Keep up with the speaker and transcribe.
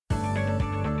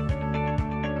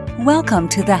Welcome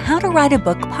to the How to Write a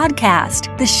Book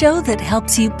podcast, the show that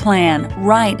helps you plan,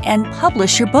 write, and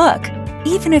publish your book,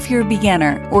 even if you're a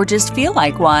beginner or just feel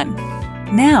like one.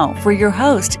 Now, for your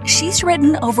host, she's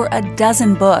written over a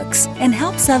dozen books and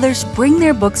helps others bring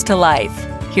their books to life.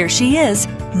 Here she is,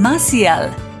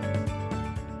 Maciel.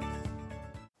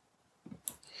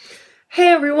 Hey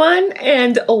everyone,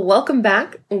 and welcome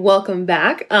back.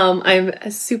 I'm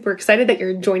super excited that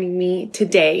you're joining me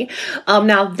today.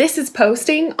 Now this is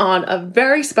posting on a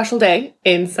very special day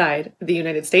inside the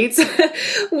United States,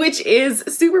 which is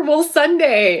Super Bowl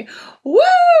Sunday.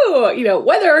 Woo! You know,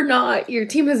 whether or not your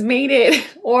team has made it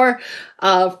or,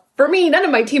 for me, none of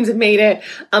my teams have made it.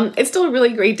 It's still a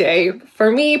really great day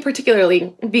for me,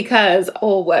 particularly because,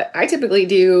 what I typically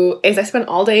do is I spend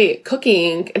all day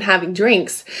cooking and having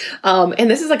drinks. And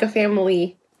this is like a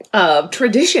family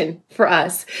tradition for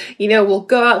us. You know, we'll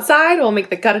go outside, we'll make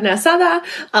the carne asada,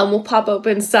 we'll pop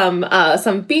open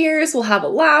some beers, we'll have a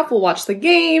laugh, we'll watch the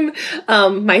game.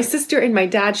 My sister and my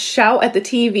dad shout at the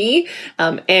TV,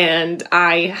 and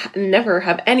I never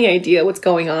have any idea what's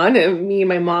going on. And me and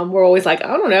my mom were always like,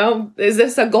 I don't know, is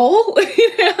this a goal?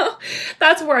 You know,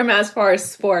 that's where I'm at as far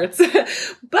as sports.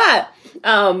 But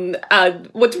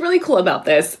what's really cool about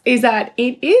this is that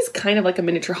it is kind of like a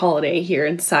miniature holiday here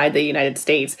inside the United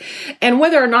States. And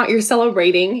whether or not you're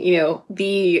celebrating, you know,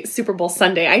 the Super Bowl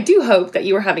Sunday, I do hope that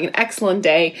you are having an excellent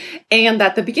day and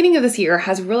that the beginning of this year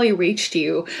has really reached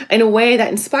you in a way that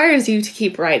inspires you to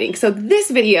keep writing. So this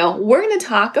video, we're going to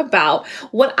talk about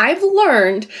what I've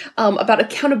learned about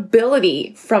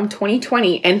accountability from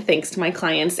 2020 and thanks to my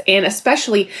clients, and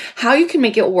especially how you can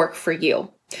make it work for you.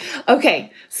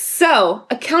 Okay, so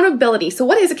accountability. So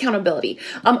what is accountability?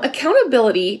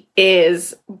 Accountability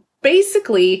is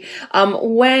basically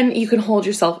when you can hold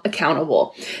yourself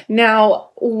accountable. Now,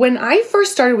 when I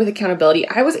first started with accountability,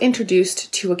 I was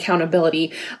introduced to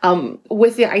accountability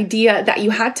with the idea that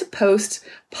you had to post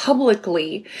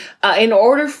publicly in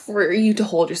order for you to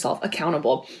hold yourself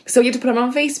accountable. So you have to put it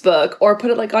on Facebook or put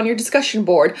it like on your discussion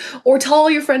board or tell all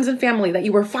your friends and family that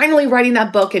you were finally writing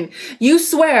that book and you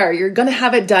swear you're going to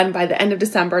have it done by the end of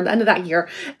December, the end of that year.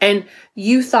 And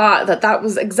you thought that that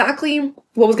was exactly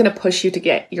what was going to push you to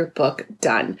get your book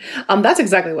done. That's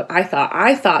exactly what I thought.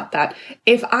 I thought that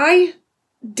if I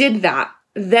did that,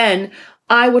 then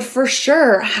I would for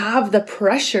sure have the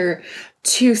pressure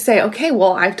to say, okay,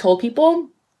 well, I've told people,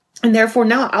 and therefore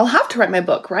now I'll have to write my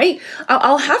book, right?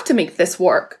 I'll have to make this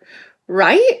work,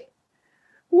 right?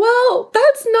 Well,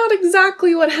 that's not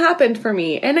exactly what happened for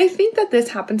me. And I think that this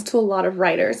happens to a lot of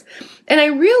writers. And I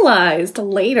realized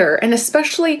later, and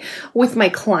especially with my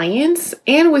clients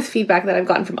and with feedback that I've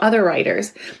gotten from other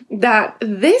writers, that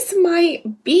this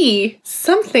might be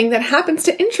something that happens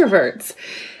to introverts.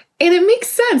 And it makes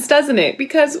sense, doesn't it?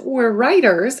 Because we're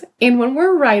writers, and when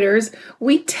we're writers,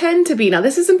 we tend to be, now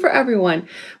this isn't for everyone,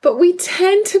 but we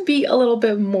tend to be a little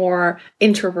bit more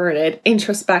introverted,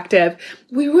 introspective.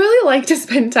 We really like to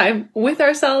spend time with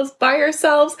ourselves, by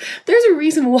ourselves. There's a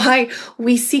reason why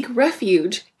we seek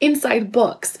refuge inside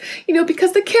books, you know,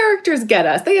 because the characters get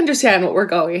us. They understand what we're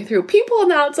going through. People in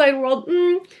the outside world,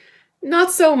 not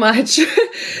so much.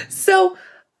 So,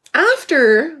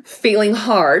 after feeling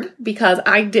hard, because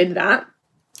I did that,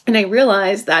 and I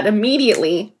realized that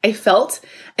immediately I felt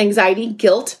anxiety,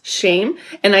 guilt, shame,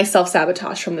 and I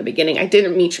self-sabotaged from the beginning. I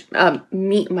didn't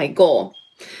meet my goal.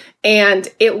 And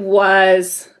it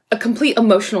was a complete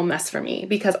emotional mess for me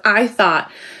because I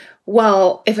thought,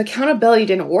 well, if accountability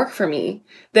didn't work for me,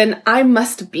 then I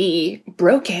must be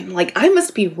broken. Like I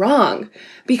must be wrong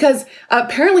because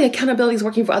apparently accountability is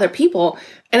working for other people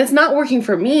and it's not working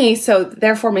for me. So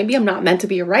therefore, maybe I'm not meant to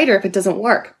be a writer if it doesn't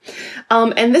work.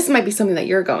 And this might be something that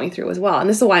you're going through as well. And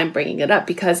this is why I'm bringing it up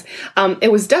because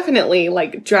it was definitely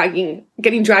like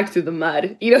getting dragged through the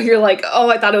mud. You know, you're like, oh,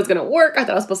 I thought it was going to work. I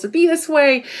thought it was supposed to be this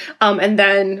way. And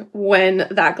then when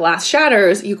that glass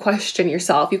shatters, you question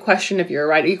yourself. You question if you're a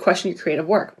writer. You question your creative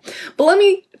work. But let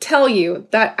me tell you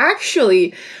that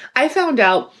actually I found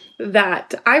out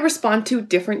that I respond to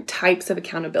different types of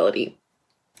accountability.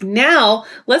 Now,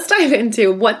 let's dive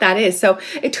into what that is. So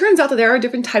it turns out that there are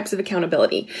different types of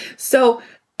accountability. So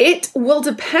it will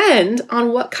depend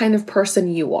on what kind of person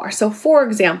you are. So for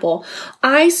example,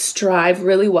 I strive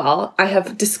really well. I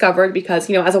have discovered because,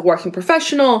 you know, as a working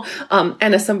professional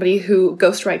and as somebody who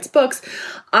ghostwrites books,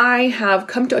 I have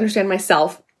come to understand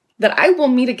myself that I will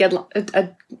meet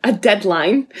a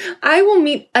deadline. I will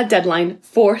meet a deadline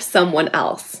for someone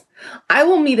else. I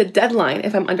will meet a deadline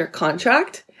if I'm under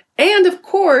contract. And of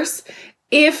course,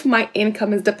 if my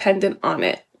income is dependent on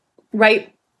it,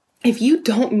 right? If you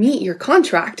don't meet your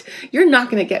contract, you're not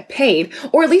going to get paid,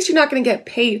 or at least you're not going to get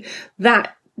paid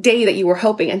that day that you were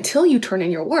hoping until you turn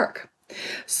in your work.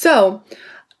 So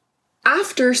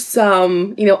after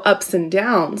some, ups and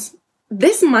downs,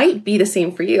 this might be the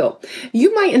same for you.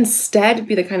 You might instead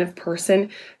be the kind of person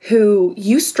who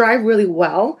you strive really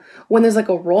well when there's like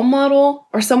a role model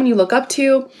or someone you look up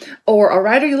to or a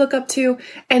writer you look up to,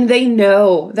 and they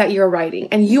know that you're writing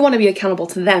and you want to be accountable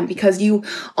to them because you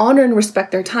honor and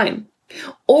respect their time.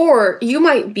 Or you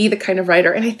might be the kind of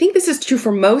writer, and I think this is true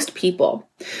for most people,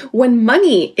 when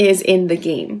money is in the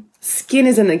game, skin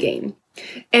is in the game.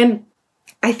 And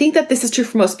I think that this is true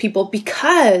for most people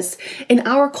because in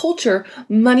our culture,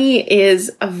 money is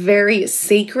a very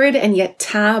sacred and yet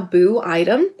taboo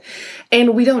item.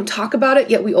 And we don't talk about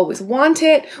it, yet we always want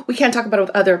it. We can't talk about it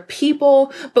with other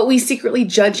people, but we secretly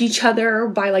judge each other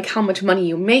by like how much money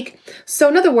you make. So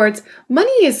in other words,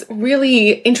 money is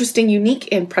really interesting, unique,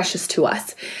 and precious to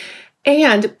us.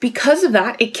 And because of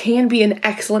that, it can be an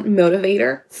excellent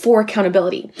motivator for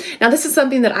accountability. Now, this is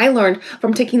something that I learned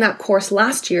from taking that course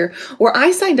last year, where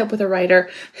I signed up with a writer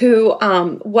who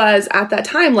was at that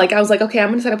time, I was like, okay, I'm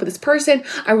going to sign up with this person.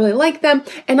 I really like them.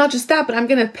 And not just that, but I'm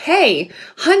going to pay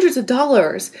hundreds of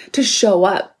dollars to show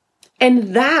up.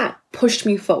 And that pushed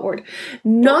me forward,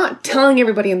 not telling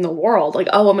everybody in the world, I'm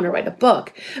going to write a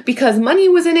book, because money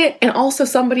was in it. And also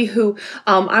somebody who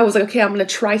I was like, okay, I'm going to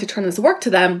try to turn this work to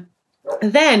them.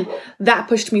 Then that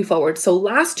pushed me forward. So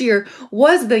last year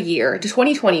was the year,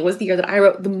 2020 was the year that I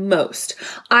wrote the most.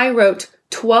 I wrote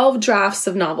 12 drafts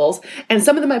of novels, and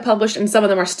some of them I published and some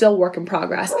of them are still work in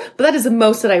progress. But that is the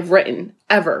most that I've written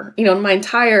ever, in my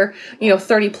entire,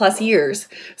 30 plus years.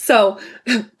 So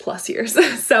plus years.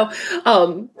 So,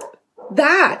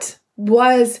 that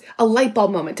was a light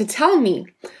bulb moment to tell me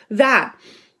that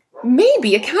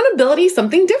maybe accountability is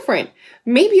something different.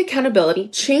 Maybe accountability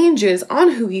changes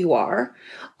on who you are,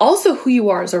 also who you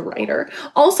are as a writer,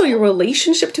 also your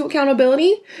relationship to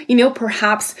accountability.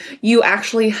 Perhaps you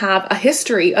actually have a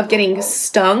history of getting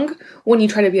stung when you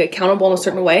try to be accountable in a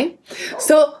certain way.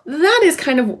 So that is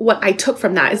kind of what I took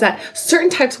from that, is that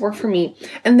certain types work for me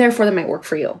and therefore they might work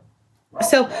for you.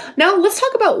 So now let's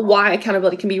talk about why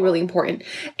accountability can be really important.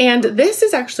 And this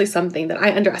is actually something that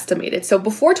I underestimated. So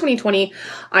before 2020,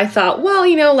 I thought, well,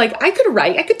 I could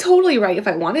write. I could totally write if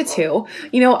I wanted to.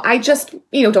 I just,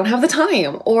 don't have the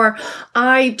time, or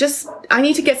I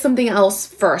need to get something else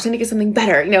first. I need to get something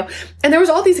better, and there was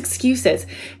all these excuses.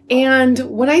 And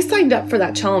when I signed up for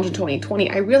that challenge in 2020,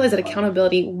 I realized that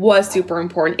accountability was super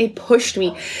important. It pushed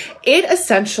me. It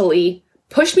essentially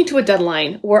pushed me to a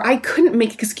deadline where I couldn't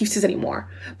make excuses anymore,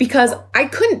 because I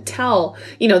couldn't tell,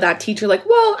 that teacher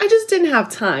well, I just didn't have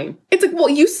time. It's well,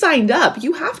 you signed up,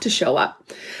 you have to show up.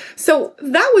 So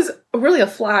that was really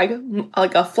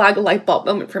a light bulb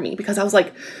moment for me, because I was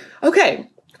like, okay,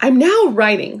 I'm now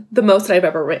writing the most that I've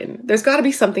ever written. There's got to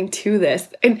be something to this.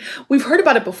 And we've heard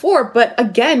about it before, but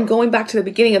again, going back to the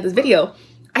beginning of this video,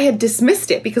 I had dismissed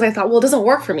it because I thought, well, it doesn't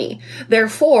work for me.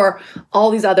 Therefore,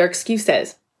 all these other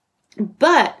excuses.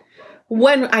 But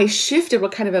when I shifted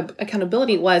what kind of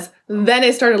accountability it was, then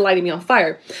it started lighting me on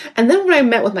fire. And then when I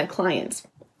met with my clients,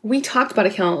 we talked about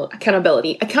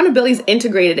accountability. Accountability is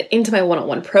integrated into my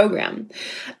one-on-one program.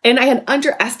 And I had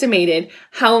underestimated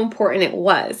how important it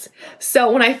was.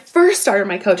 So when I first started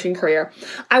my coaching career,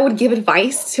 I would give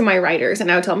advice to my writers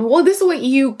and I would tell them, well, this is what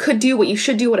you could do, what you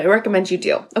should do, what I recommend you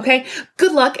do. Okay,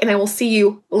 good luck, and I will see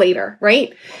you later,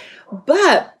 right?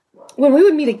 But when we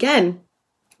would meet again,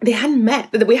 they hadn't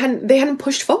met, they hadn't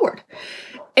pushed forward.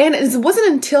 And it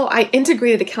wasn't until I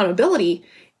integrated accountability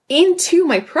into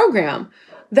my program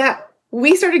that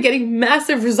we started getting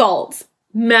massive results.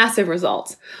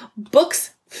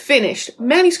 Books finished,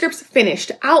 manuscripts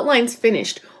finished, outlines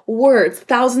finished, words,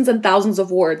 thousands and thousands of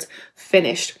words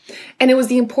finished. And it was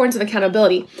the importance of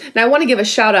accountability. Now I want to give a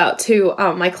shout out to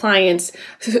my clients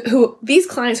who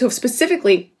have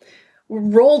specifically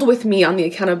rolled with me on the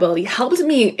accountability, helped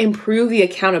me improve the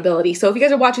accountability. So if you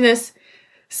guys are watching this,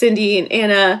 Cindy and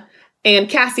Anna and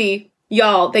Cassie,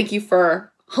 y'all, thank you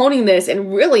for honing this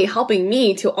and really helping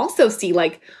me to also see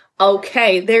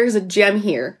okay, there's a gem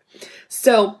here.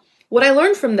 So what I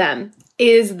learned from them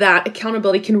is that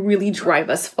accountability can really drive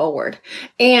us forward.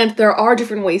 And there are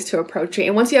different ways to approach it.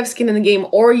 And once you have skin in the game,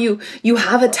 or you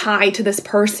have a tie to this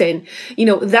person,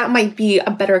 that might be a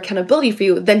better accountability for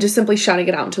you than just simply shouting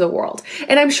it out into the world.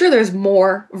 And I'm sure there's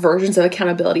more versions of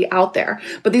accountability out there,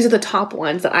 but these are the top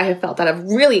ones that I have felt that have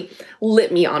really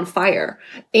lit me on fire.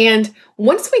 And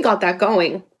once we got that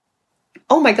going,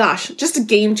 oh my gosh, just a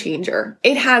game changer.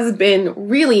 It has been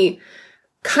really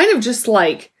kind of just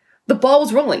the ball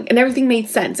was rolling and everything made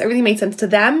sense. Everything made sense to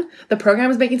them. The program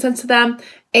was making sense to them.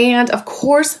 And of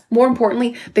course, more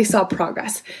importantly, they saw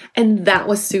progress. And that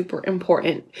was super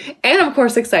important. And of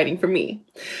course, exciting for me.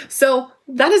 So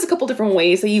that is a couple different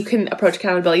ways that you can approach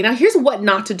accountability. Now, here's what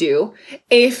not to do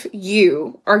if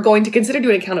you are going to consider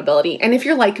doing accountability. And if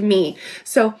you're like me,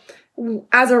 so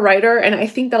as a writer, and I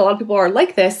think that a lot of people are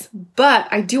like this, but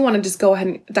I do want to just go ahead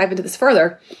and dive into this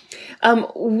further.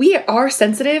 We are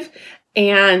sensitive,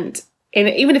 and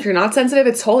even if you're not sensitive,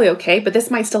 it's totally okay, but this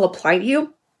might still apply to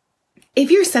you. If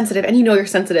you're sensitive and you know you're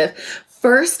sensitive,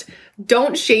 first,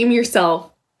 don't shame yourself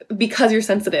because you're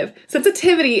sensitive.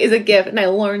 Sensitivity is a gift, and I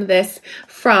learned this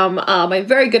from my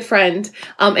very good friend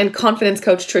and confidence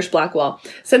coach, Trish Blackwell.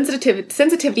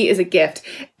 Sensitivity is a gift.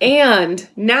 And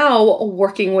now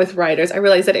working with writers, I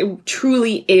realize that it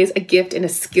truly is a gift and a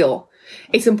skill.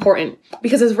 It's important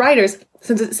because as writers,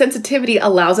 sensitivity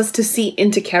allows us to see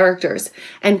into characters,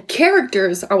 and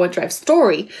characters are what drive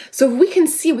story. So if we can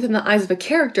see within the eyes of a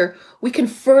character, we can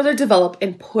further develop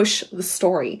and push the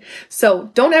story.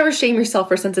 So don't ever shame yourself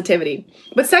for sensitivity.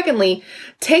 But secondly,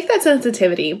 take that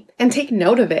sensitivity and take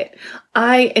note of it.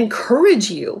 I encourage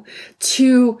you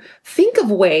to think of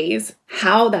ways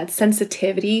how that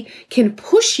sensitivity can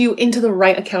push you into the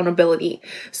right accountability.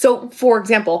 So for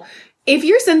example, if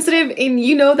you're sensitive and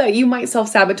you know that you might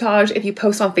self-sabotage if you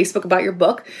post on Facebook about your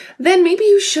book, then maybe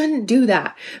you shouldn't do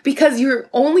that because you're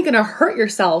only going to hurt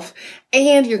yourself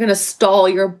and you're going to stall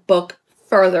your book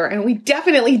further. And we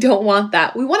definitely don't want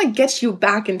that. We want to get you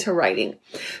back into writing.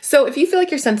 So if you feel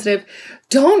like you're sensitive,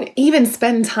 don't even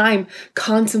spend time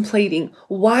contemplating,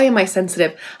 why am I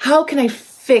sensitive? How can I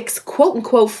fix, quote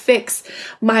unquote, fix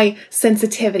my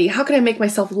sensitivity? How can I make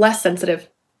myself less sensitive?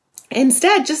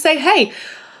 Instead, just say, hey,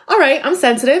 all right, I'm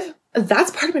sensitive.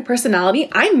 That's part of my personality.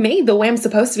 I'm made the way I'm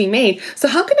supposed to be made. So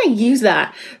how can I use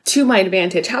that to my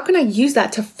advantage? How can I use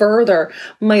that to further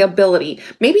my ability?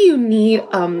 Maybe you need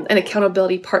an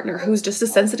accountability partner who's just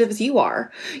as sensitive as you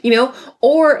are,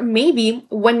 or maybe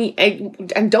when you,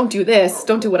 and don't do this,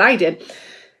 don't do what I did.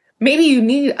 Maybe you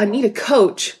need a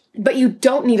coach, but you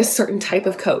don't need a certain type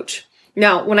of coach.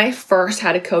 Now, when I first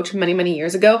had a coach many, many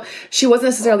years ago, she wasn't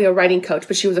necessarily a writing coach,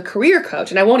 but she was a career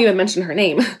coach, and I won't even mention her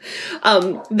name.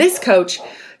 This coach,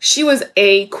 she was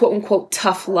a quote unquote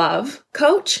tough love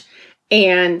coach.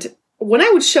 And when I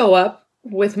would show up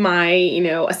with my,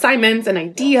 assignments and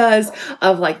ideas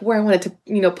of like where I wanted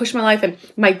to, push my life and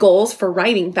my goals for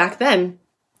writing back then,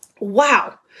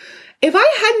 wow. If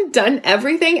I hadn't done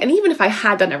everything, and even if I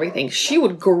had done everything, she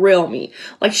would grill me.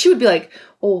 Like she would be like,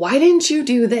 well, why didn't you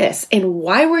do this? And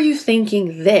why were you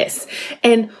thinking this?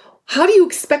 And how do you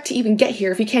expect to even get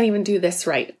here if you can't even do this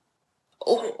right?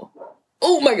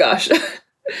 Oh my gosh. And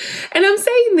I'm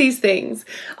saying these things,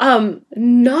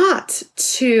 not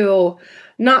to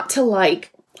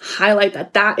like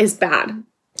highlight that is bad.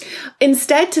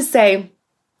 Instead to say,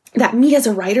 that me as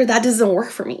a writer, that doesn't work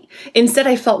for me. Instead,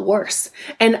 I felt worse.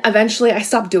 And eventually I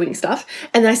stopped doing stuff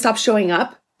and then I stopped showing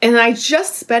up. And I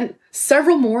just spent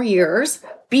several more years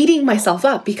beating myself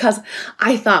up because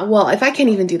I thought, well, if I can't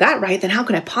even do that right, then how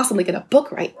can I possibly get a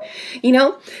book right?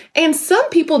 And some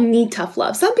people need tough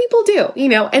love. Some people do,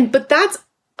 but that's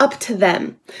up to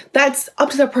them. That's up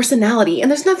to their personality. And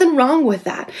there's nothing wrong with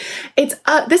that.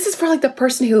 This is for like the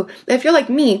person who, if you're like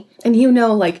me and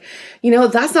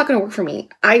that's not going to work for me.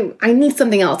 I need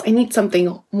something else. I need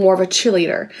something more of a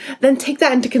cheerleader. Then take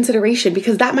that into consideration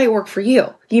because that might work for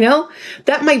you.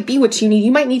 That might be what you need.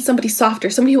 You might need somebody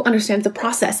softer, somebody who understands the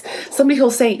process, somebody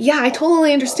who'll say, yeah, I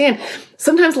totally understand.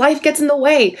 Sometimes life gets in the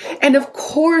way. And of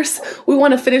course, we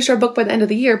want to finish our book by the end of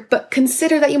the year, but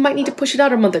consider that you might need to push it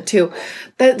out a month or two.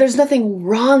 There's nothing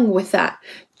wrong with that.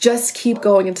 Just keep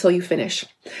going until you finish.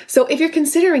 So if you're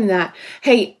considering that,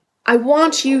 hey, I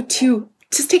want you to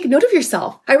just take note of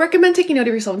yourself. I recommend taking note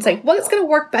of yourself and saying, what's going to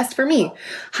work best for me?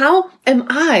 How am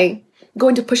I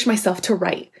going to push myself to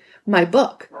write my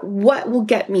book? What will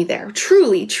get me there?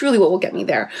 Truly, truly what will get me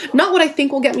there. Not what I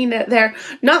think will get me there.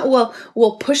 Not what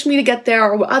will push me to get there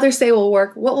or what others say will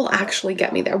work. What will actually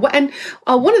get me there? And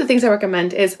one of the things I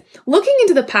recommend is looking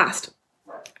into the past.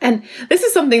 And this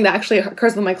is something that actually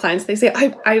occurs with my clients. They say,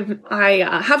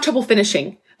 I have trouble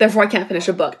finishing, therefore I can't finish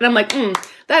a book. And I'm like,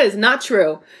 that is not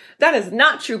true. That is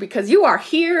not true because you are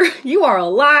here, you are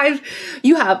alive,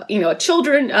 you have,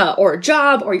 children or a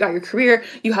job, or you got your career,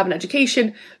 you have an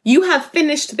education, you have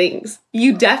finished things.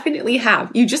 You definitely have.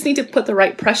 You just need to put the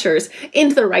right pressures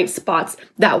into the right spots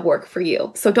that work for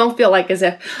you. So don't feel like as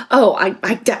if,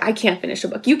 I can't finish a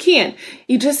book. You can.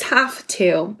 You just have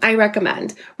to, I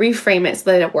recommend, reframe it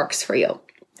so that it works for you.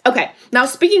 Okay, now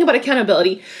speaking about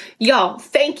accountability, y'all,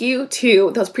 thank you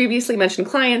to those previously mentioned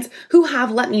clients who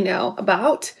have let me know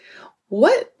about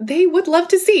what they would love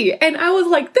to see. And I was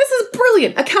like, this is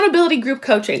brilliant. Accountability group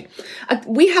coaching.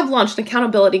 We have launched an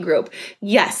accountability group.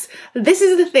 Yes, this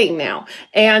is the thing now.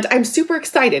 And I'm super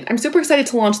excited. I'm super excited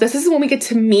to launch this. This is when we get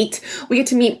to meet. We get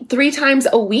to meet 3 times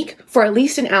a week for at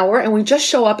least an hour, and we just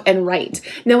show up and write.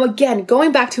 Now, again,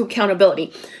 going back to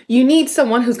accountability, you need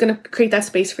someone who's going to create that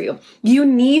space for you. You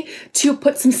need to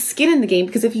put some skin in the game,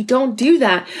 because if you don't do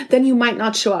that, then you might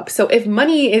not show up. So if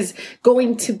money is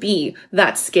going to be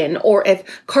that skin, or if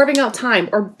carving out time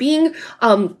or being,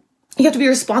 you have to be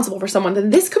responsible for someone,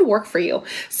 then this could work for you.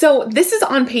 So this is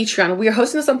on Patreon. We are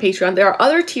hosting this on Patreon. There are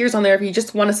other tiers on there if you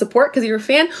just want to support because you're a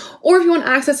fan, or if you want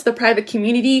access to the private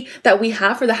community that we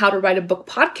have for the How to Write a Book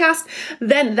podcast,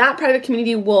 then that private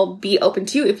community will be open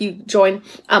to you if you join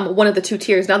one of the 2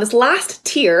 tiers. Now, this last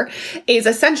tier is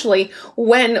essentially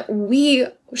when we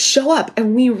show up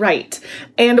and we write.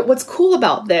 And what's cool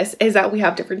about this is that we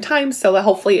have different times, so that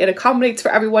hopefully it accommodates for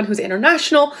everyone who's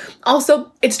international.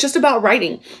 Also, it's just about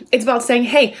writing. It's about saying,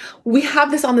 hey, we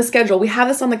have this on the schedule. We have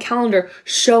this on the calendar.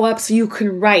 Show up so you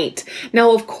can write.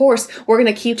 Now, of course, we're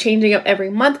going to keep changing up every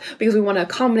month because we want to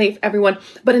accommodate everyone.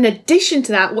 But in addition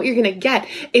to that, what you're going to get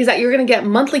is that you're going to get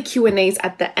monthly Q&As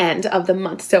at the end of the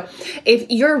month. So if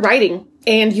you're writing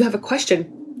and you have a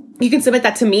question, you can submit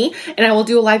that to me and I will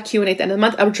do a live Q&A at the end of the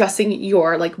month addressing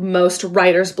your most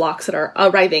writer's blocks that are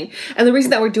arriving. And the reason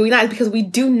that we're doing that is because we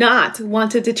do not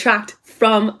want to detract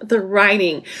from the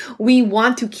writing. We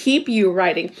want to keep you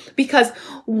writing, because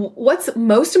what's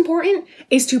most important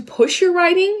is to push your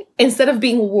writing instead of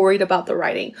being worried about the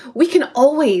writing. We can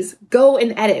always go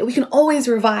and edit. We can always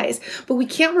revise, but we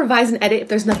can't revise and edit if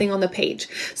there's nothing on the page.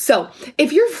 So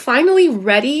if you're finally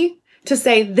ready to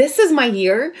say, this is my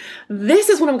year, this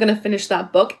is when I'm going to finish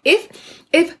that book.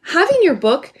 If having your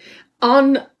book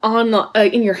on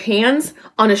in your hands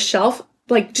on a shelf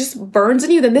just burns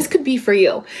in you, then this could be for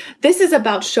you. This is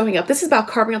about showing up. This is about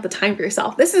carving out the time for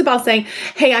yourself. This is about saying,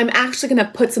 hey, I'm actually going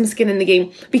to put some skin in the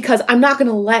game, because I'm not going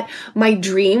to let my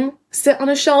dream sit on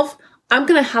a shelf. I'm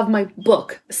going to have my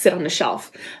book sit on the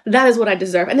shelf. That is what I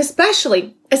deserve. And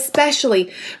especially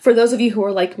for those of you who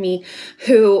are like me,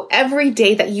 who every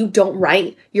day that you don't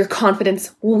write, your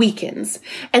confidence weakens.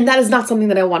 And that is not something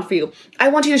that I want for you. I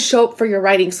want you to show up for your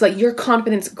writing so that your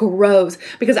confidence grows,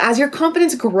 because as your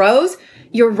confidence grows,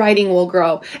 your writing will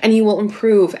grow and you will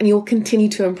improve and you will continue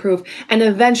to improve. And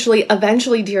eventually,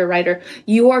 dear writer,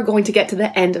 you are going to get to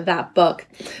the end of that book.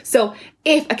 So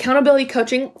if accountability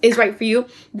coaching is right for you,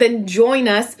 then join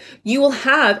us. You will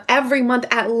have every month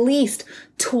at least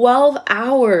 12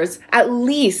 hours, at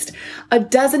least a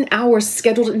dozen hours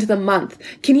scheduled into the month.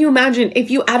 Can you imagine if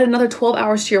you add another 12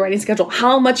 hours to your writing schedule,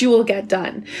 how much you will get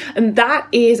done? And that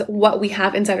is what we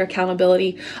have inside our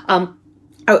accountability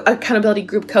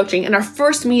group coaching. And our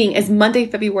first meeting is Monday,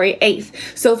 February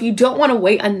 8th. So if you don't want to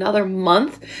wait another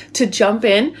month to jump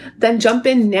in, then jump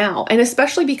in now. And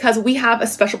especially because we have a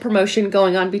special promotion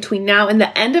going on between now and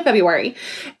the end of February.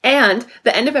 And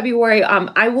the end of February,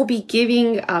 I will be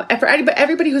giving, for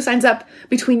everybody who signs up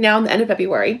between now and the end of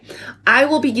February, I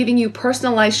will be giving you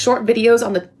personalized short videos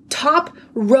on the top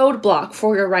roadblock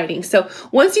for your writing. So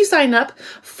once you sign up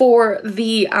for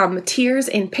the tiers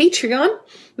in Patreon,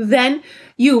 then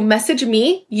you message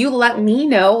me, you let me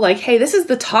know hey, this is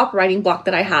the top writing block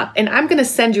that I have. And I'm going to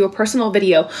send you a personal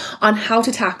video on how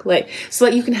to tackle it so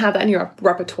that you can have that in your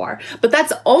repertoire. But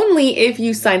that's only if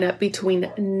you sign up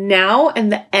between now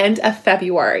and the end of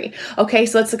February. Okay.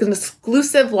 So that's an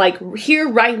exclusive, here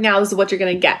right now, this is what you're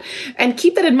going to get. And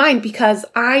keep that in mind, because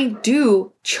I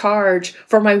do charge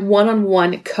for my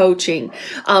one-on-one coaching.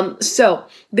 So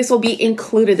this will be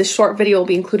included. The short video will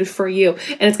be included for you,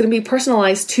 and it's going to be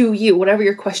personalized to you, whatever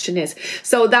your question is.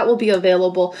 So that will be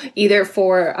available either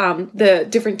for the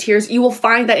different tiers. You will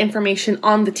find that information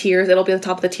on the tiers. It'll be at the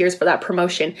top of the tiers for that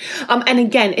promotion. And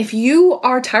again, if you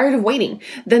are tired of waiting,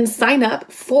 then sign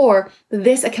up for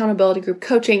this accountability group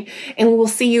coaching, and we will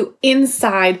see you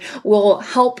inside. We'll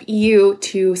help you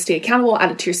to stay accountable,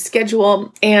 add it to your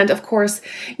schedule, and of course,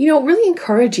 really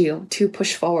encourage you to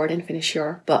push forward and finish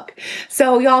your book.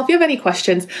 So y'all, if you have any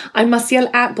questions, I'm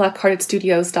Maciel at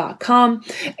blackheartedstudios.com.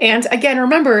 And again,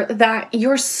 remember that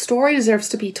your story deserves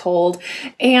to be told,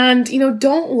 and,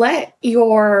 don't let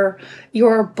your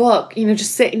book,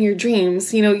 just sit in your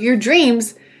dreams. Your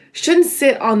dreams shouldn't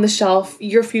sit on the shelf.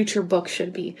 Your future book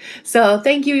should be. So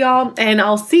thank you, y'all. And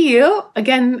I'll see you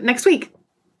again next week.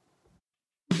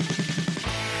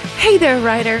 Hey there,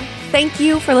 writer. Thank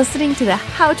you for listening to the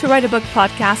How to Write a Book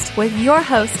podcast with your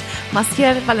host,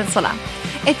 Maciel Valenzuela.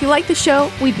 If you like the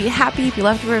show, we'd be happy if you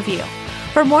left a review.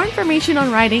 For more information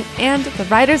on writing and the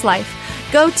writer's life,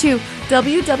 go to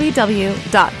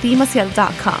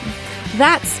www.themaciel.com.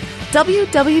 That's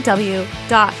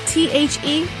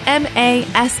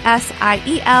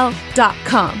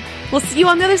www.themassiel.com. We'll see you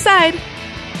on the other side.